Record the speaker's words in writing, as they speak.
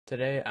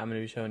Today I'm going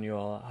to be showing you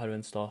all how to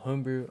install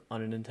Homebrew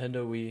on a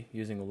Nintendo Wii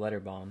using a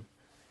LetterBomb.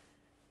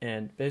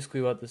 And basically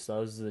what this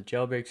does is it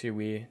jailbreaks your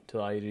Wii to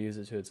allow you to use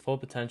it to its full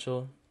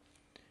potential.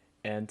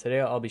 And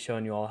today I'll be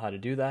showing you all how to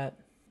do that.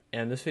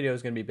 And this video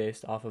is going to be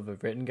based off of a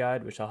written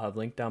guide, which I'll have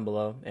linked down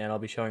below, and I'll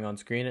be showing on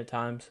screen at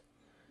times.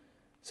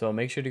 So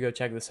make sure to go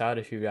check this out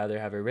if you'd rather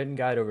have a written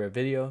guide over a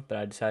video, but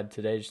I decided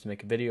today just to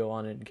make a video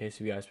on it in case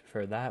you guys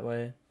prefer that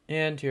way.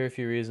 And here are a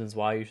few reasons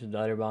why you should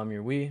LetterBomb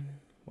your Wii,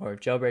 or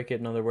jailbreak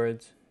it in other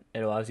words.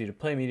 It allows you to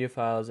play media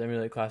files,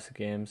 emulate classic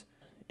games,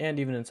 and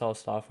even install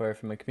software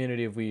from a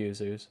community of Wii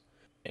users.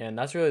 And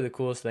that's really the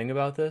coolest thing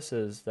about this,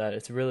 is that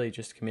it's really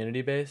just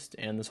community based,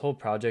 and this whole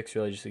project's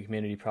really just a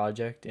community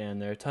project,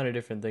 and there are a ton of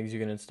different things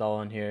you can install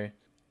on here,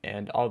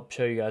 and I'll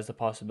show you guys the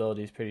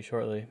possibilities pretty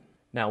shortly.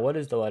 Now, what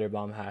is the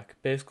LetterBomb hack?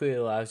 Basically, it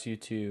allows you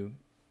to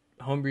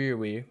homebrew your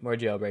Wii, or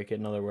jailbreak it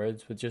in other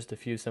words, with just a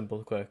few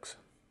simple clicks.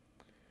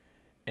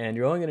 And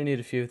you're only going to need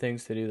a few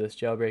things to do this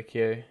jailbreak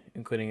here,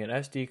 including an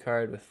SD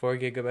card with 4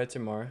 gigabytes or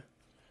more,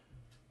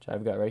 which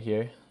I've got right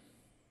here.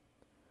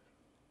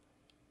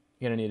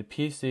 You're going to need a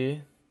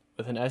PC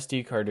with an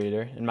SD card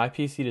reader, and my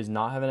PC does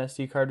not have an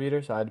SD card reader,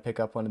 so I had to pick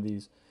up one of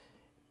these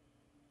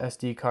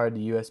SD card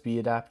to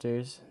USB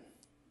adapters,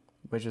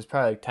 which is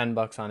probably like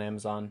 $10 on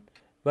Amazon.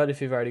 But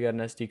if you've already got an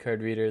SD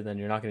card reader, then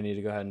you're not going to need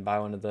to go ahead and buy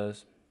one of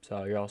those,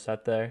 so you're all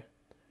set there.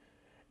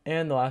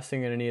 And the last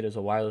thing you're going to need is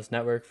a wireless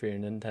network for your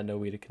Nintendo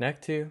Wii to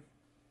connect to,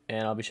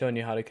 and I'll be showing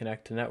you how to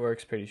connect to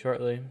networks pretty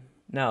shortly.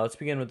 Now let's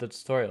begin with the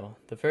tutorial.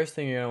 The first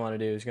thing you're going to want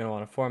to do is you're going to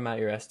want to format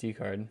your SD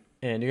card,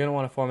 and you're going to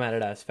want to format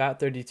it as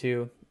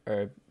FAT32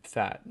 or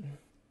FAT.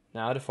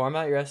 Now to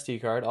format your SD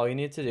card, all you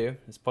need to do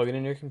is plug it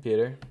in your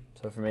computer.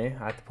 So for me,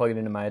 I have to plug it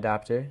into my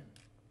adapter,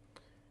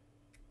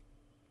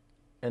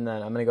 and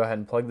then I'm going to go ahead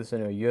and plug this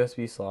into a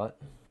USB slot.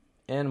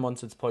 And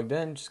once it's plugged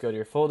in, just go to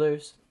your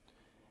folders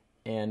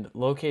and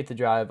locate the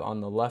drive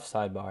on the left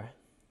sidebar.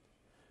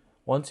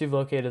 Once you've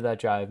located that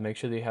drive, make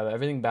sure that you have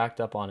everything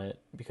backed up on it,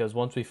 because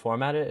once we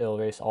format it, it'll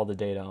erase all the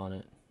data on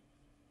it.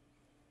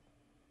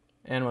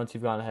 And once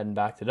you've gone ahead and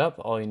backed it up,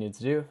 all you need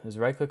to do is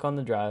right click on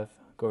the drive,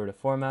 go over to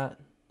Format,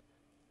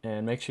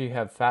 and make sure you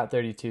have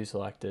FAT32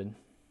 selected.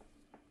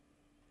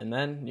 And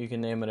then you can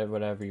name it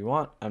whatever you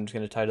want. I'm just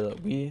going to title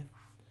it Wii,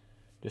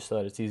 just so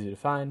that it's easy to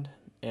find,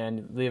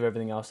 and leave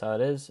everything else how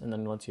it is. And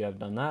then once you have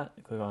done that,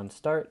 click on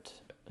Start.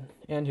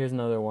 And here's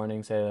another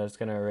warning saying that it's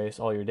going to erase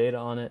all your data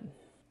on it.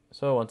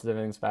 So once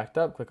everything's backed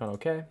up, click on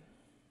OK.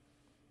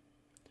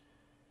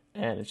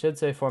 And it should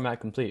say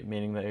Format Complete,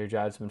 meaning that your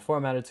drive's been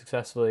formatted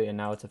successfully and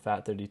now it's a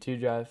FAT32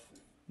 drive.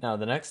 Now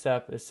the next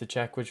step is to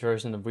check which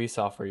version of Wii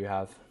software you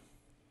have.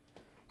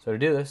 So to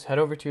do this, head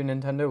over to your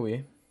Nintendo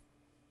Wii.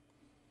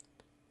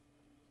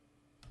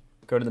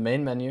 Go to the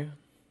main menu.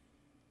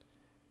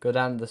 Go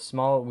down to the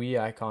small Wii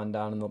icon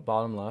down in the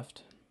bottom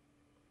left.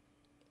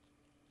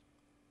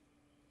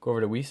 Go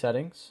over to Wii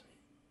Settings,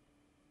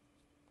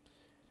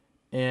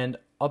 and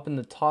up in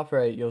the top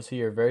right you'll see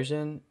your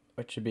version,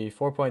 which should be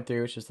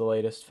 4.3, which is the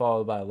latest,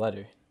 followed by a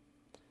letter.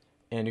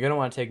 And you're going to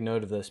want to take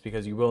note of this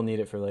because you will need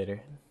it for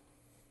later.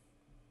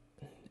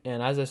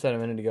 And as I said a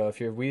minute ago, if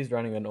your Wii is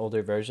running an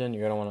older version,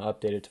 you're going to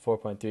want to update it to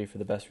 4.3 for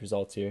the best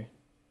results here.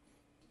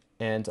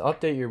 And to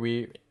update your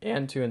Wii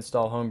and to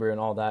install Homebrew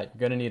and all that, you're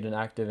going to need an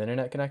active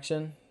internet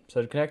connection.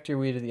 So to connect your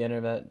Wii to the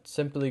internet,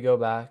 simply go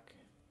back,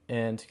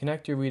 and to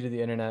connect your Wii to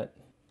the internet,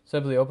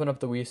 simply open up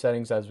the Wii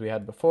settings as we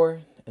had before,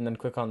 and then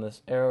click on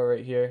this arrow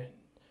right here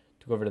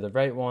to go over to the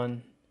right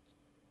one,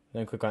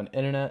 then click on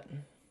Internet,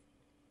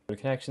 go to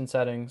Connection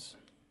Settings,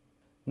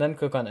 then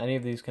click on any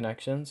of these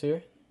connections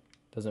here,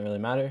 doesn't really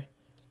matter,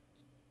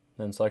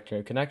 then select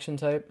your connection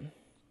type,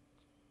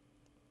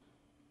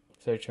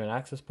 search for an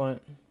access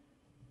point,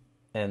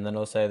 and then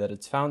it'll say that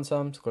it's found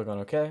some, so click on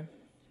OK,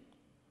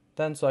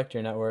 then select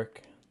your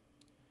network,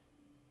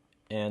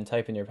 and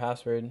type in your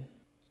password.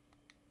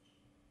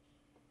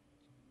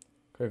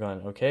 Click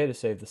on OK to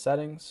save the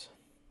settings.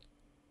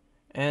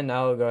 And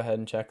now we'll go ahead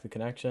and check the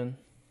connection.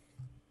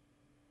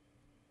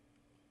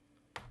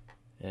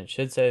 And it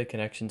should say the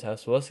connection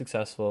test was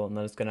successful, and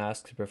then it's going to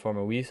ask to perform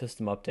a Wii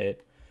system update.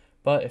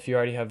 But if you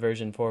already have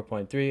version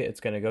 4.3, it's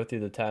going to go through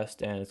the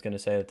test and it's going to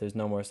say that there's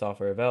no more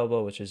software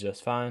available, which is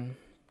just fine.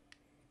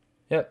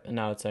 Yep, and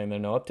now it's saying there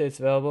are no updates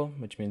available,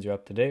 which means you're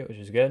up to date, which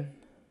is good.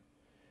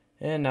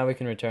 And now we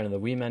can return to the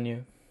Wii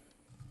menu.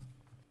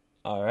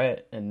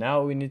 Alright, and now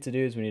what we need to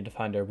do is we need to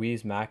find our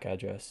Wii's MAC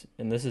address,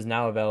 and this is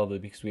now available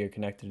because we are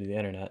connected to the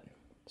internet.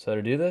 So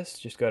to do this,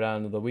 just go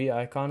down to the Wii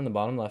icon in the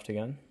bottom left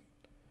again,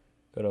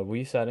 go to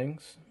Wii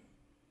Settings,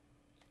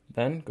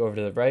 then go over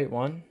to the right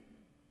one,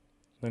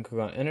 then click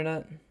on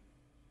Internet,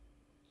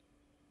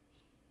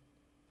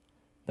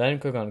 then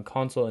click on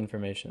Console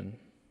Information,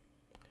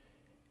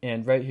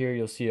 and right here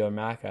you'll see our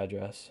MAC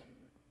address,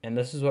 and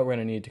this is what we're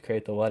going to need to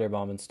create the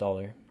LetterBomb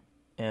installer.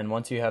 And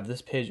once you have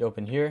this page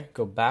open here,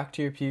 go back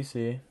to your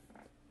PC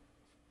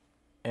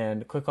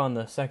and click on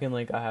the second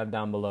link I have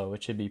down below,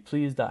 which should be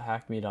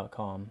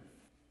please.hackme.com.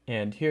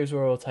 And here's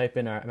where we'll type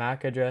in our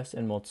MAC address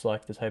and we'll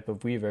select the type of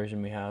Wii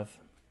version we have.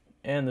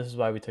 and this is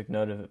why we took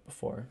note of it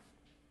before.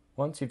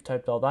 Once you've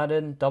typed all that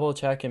in, double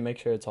check and make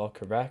sure it's all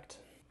correct,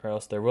 or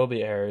else there will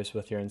be errors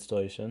with your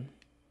installation.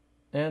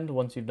 And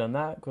once you've done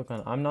that, click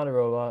on I'm Not a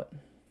Robot,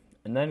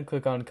 and then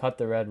click on Cut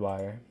the Red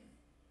Wire.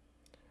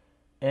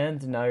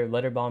 And now your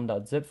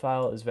letterbomb.zip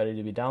file is ready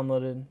to be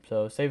downloaded,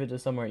 so save it to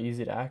somewhere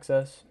easy to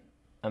access.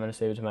 I'm going to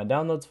save it to my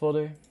downloads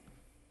folder.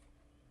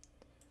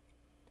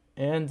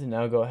 And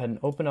now go ahead and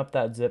open up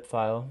that zip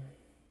file.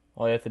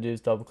 All you have to do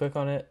is double click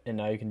on it, and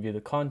now you can view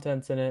the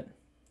contents in it.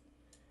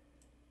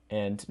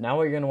 And now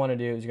what you're going to want to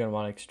do is you're going to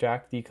want to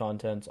extract the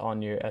contents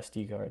on your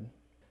SD card.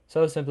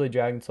 So simply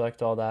drag and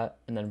select all that,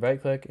 and then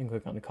right click and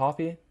click on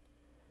copy.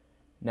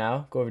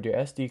 Now go over to your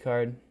SD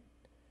card,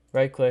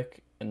 right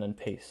click, and then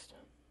paste.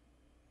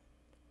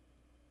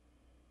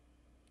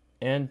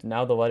 And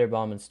now the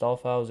LetterBomb install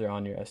files are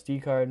on your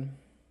SD card.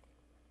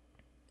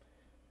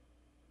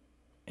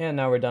 And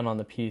now we're done on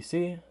the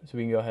PC, so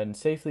we can go ahead and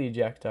safely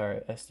eject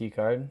our SD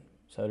card.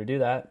 So to do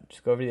that,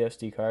 just go over to the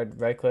SD card,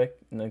 right click,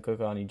 and then click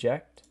on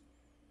eject.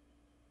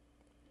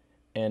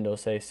 And it'll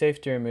say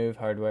safe to remove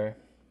hardware.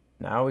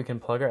 Now we can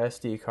plug our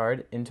SD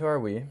card into our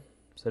Wii.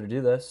 So to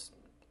do this,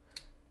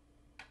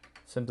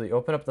 simply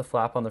open up the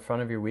flap on the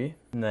front of your Wii,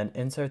 and then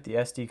insert the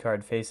SD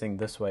card facing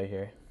this way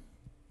here.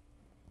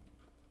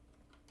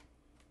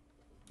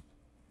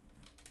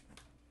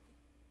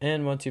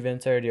 And once you've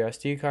inserted your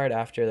SD card,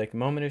 after like a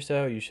moment or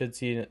so, you should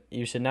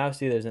now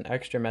see there's an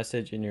extra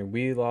message in your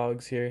Wii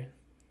logs here.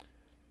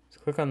 So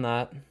click on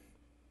that,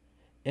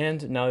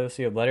 and now you'll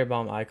see a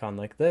LetterBomb icon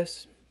like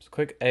this. So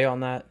click A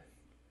on that,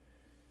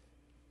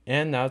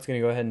 and now it's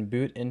going to go ahead and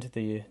boot into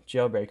the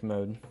jailbreak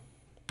mode.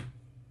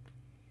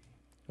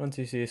 Once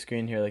you see a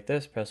screen here like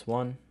this, press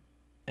 1,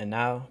 and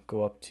now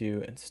go up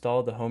to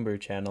Install the Homebrew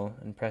Channel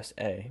and press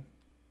A.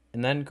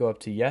 And then go up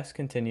to Yes,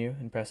 Continue,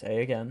 and press A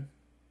again.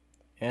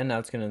 And now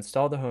it's going to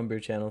install the Homebrew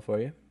Channel for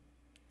you.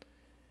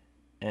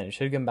 And it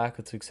should come back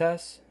with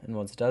success, and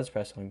once it does,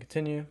 press on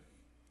Continue.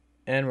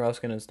 And we're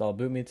also going to install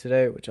BootMe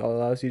today, which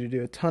allows you to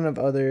do a ton of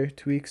other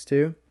tweaks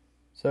too.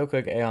 So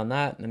click A on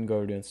that, and then go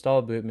over to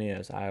Install BootMe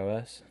as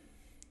iOS.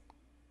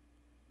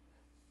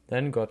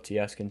 Then go up to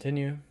Yes,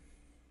 Continue.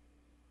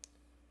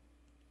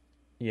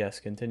 Yes,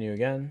 Continue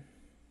again.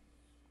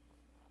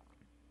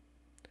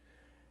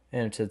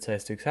 And it should say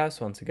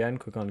success. Once again,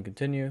 click on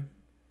Continue.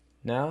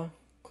 Now,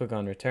 click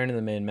on Return to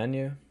the main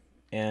menu,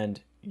 and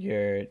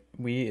your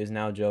Wii is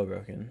now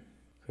jailbroken.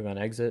 Click on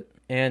Exit.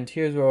 And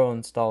here's where we'll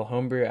install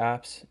Homebrew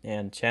apps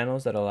and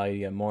channels that allow you to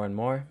get more and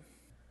more.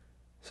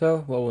 So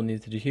what we'll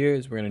need to do here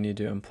is we're going to need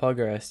to unplug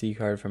our SD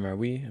card from our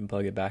Wii and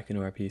plug it back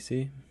into our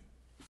PC.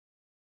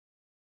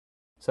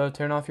 So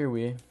turn off your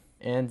Wii,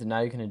 and now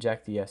you can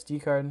eject the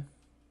SD card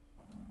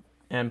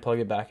and plug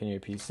it back into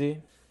your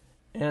PC.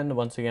 And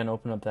once again,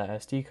 open up that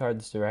SD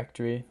card's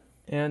directory,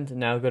 and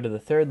now go to the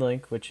third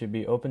link, which should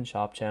be Open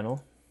Shop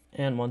Channel.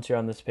 And once you're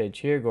on this page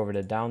here, go over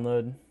to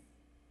Download,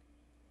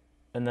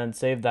 and then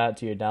save that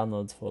to your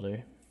Downloads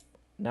folder.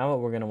 Now what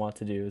we're going to want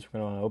to do is we're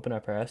going to want to open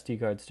up our SD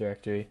cards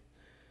directory,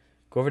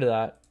 go over to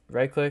that,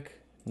 right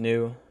click,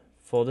 New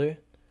Folder,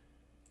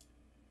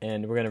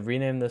 and we're going to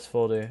rename this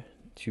folder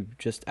to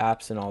just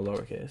Apps in all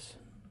lowercase.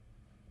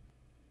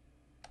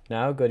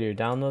 Now go to your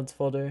Downloads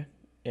folder,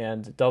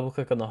 and double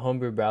click on the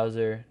Homebrew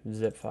browser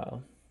zip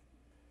file.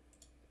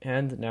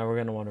 And now we're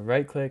going to want to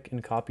right click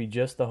and copy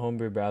just the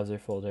Homebrew browser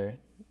folder.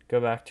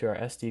 Go back to our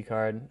SD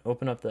card,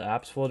 open up the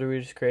apps folder we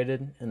just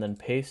created, and then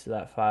paste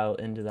that file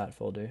into that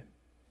folder.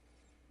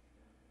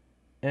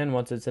 And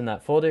once it's in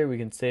that folder, we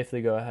can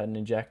safely go ahead and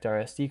eject our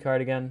SD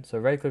card again. So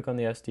right click on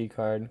the SD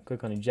card,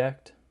 click on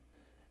eject,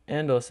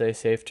 and it'll say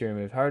safe to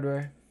remove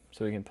hardware,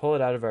 so we can pull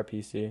it out of our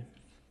PC.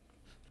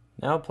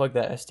 Now plug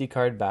that SD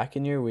card back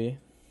in your Wii.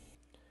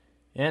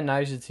 And now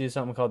you should see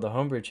something called the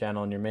Homebrew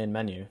Channel in your main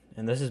menu,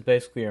 and this is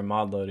basically your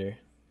mod loader.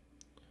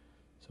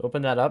 So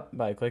open that up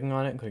by clicking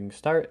on it and clicking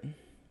Start.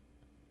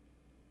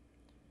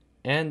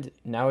 And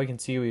now we can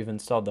see we've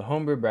installed the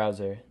Homebrew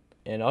browser.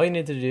 And all you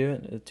need to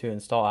do to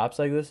install apps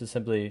like this is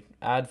simply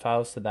add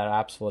files to that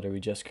apps folder we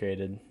just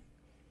created.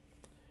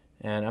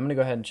 And I'm going to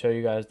go ahead and show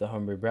you guys the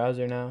Homebrew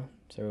browser now.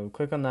 So we'll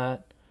click on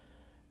that,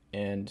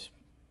 and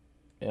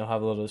it'll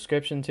have a little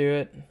description to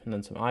it, and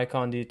then some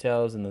icon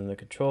details, and then the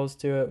controls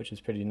to it, which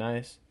is pretty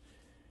nice.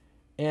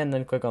 And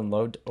then click on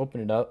Load to open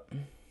it up.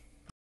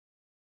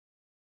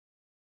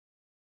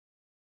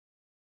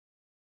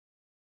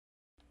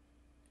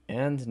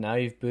 And now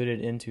you've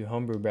booted into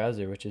Homebrew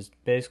Browser, which is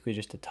basically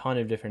just a ton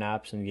of different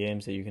apps and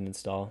games that you can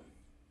install.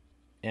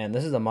 And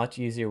this is a much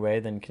easier way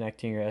than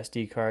connecting your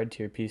SD card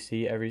to your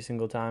PC every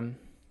single time,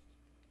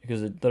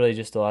 because it literally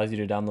just allows you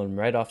to download them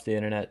right off the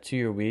internet to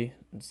your Wii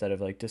instead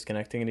of like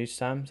disconnecting it each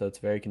time, so it's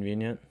very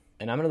convenient.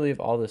 And I'm going to leave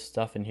all this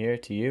stuff in here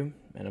to you,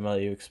 and I'm going to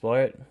let you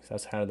explore it, because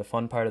that's kind of the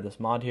fun part of this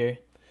mod here.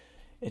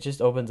 It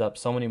just opens up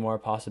so many more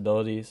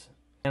possibilities,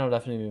 and I'll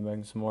definitely be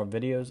making some more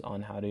videos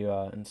on how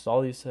to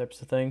install these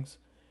types of things.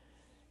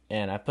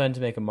 And I plan to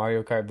make a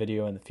Mario Kart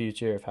video in the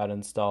future of how to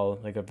install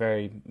like a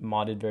very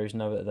modded version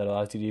of it that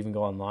allows you to even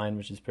go online,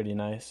 which is pretty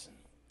nice.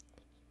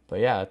 But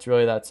yeah, it's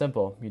really that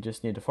simple. You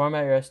just need to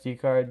format your SD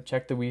card,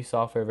 check the Wii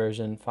software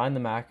version, find the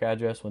MAC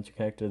address once you're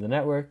connected to the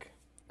network,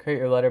 create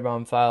your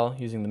LetterBomb file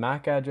using the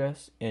MAC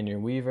address and your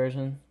Wii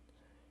version.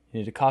 You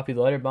need to copy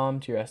the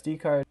LetterBomb to your SD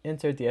card,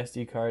 insert the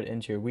SD card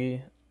into your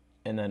Wii,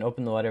 and then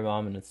open the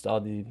LetterBomb and install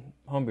the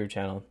Homebrew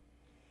channel.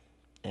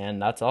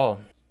 And that's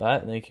all.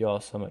 But thank you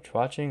all so much for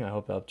watching. I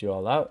hope it helped you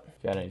all out.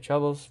 If you had any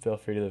troubles, feel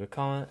free to leave a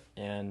comment,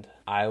 and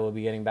I will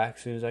be getting back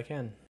as soon as I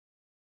can.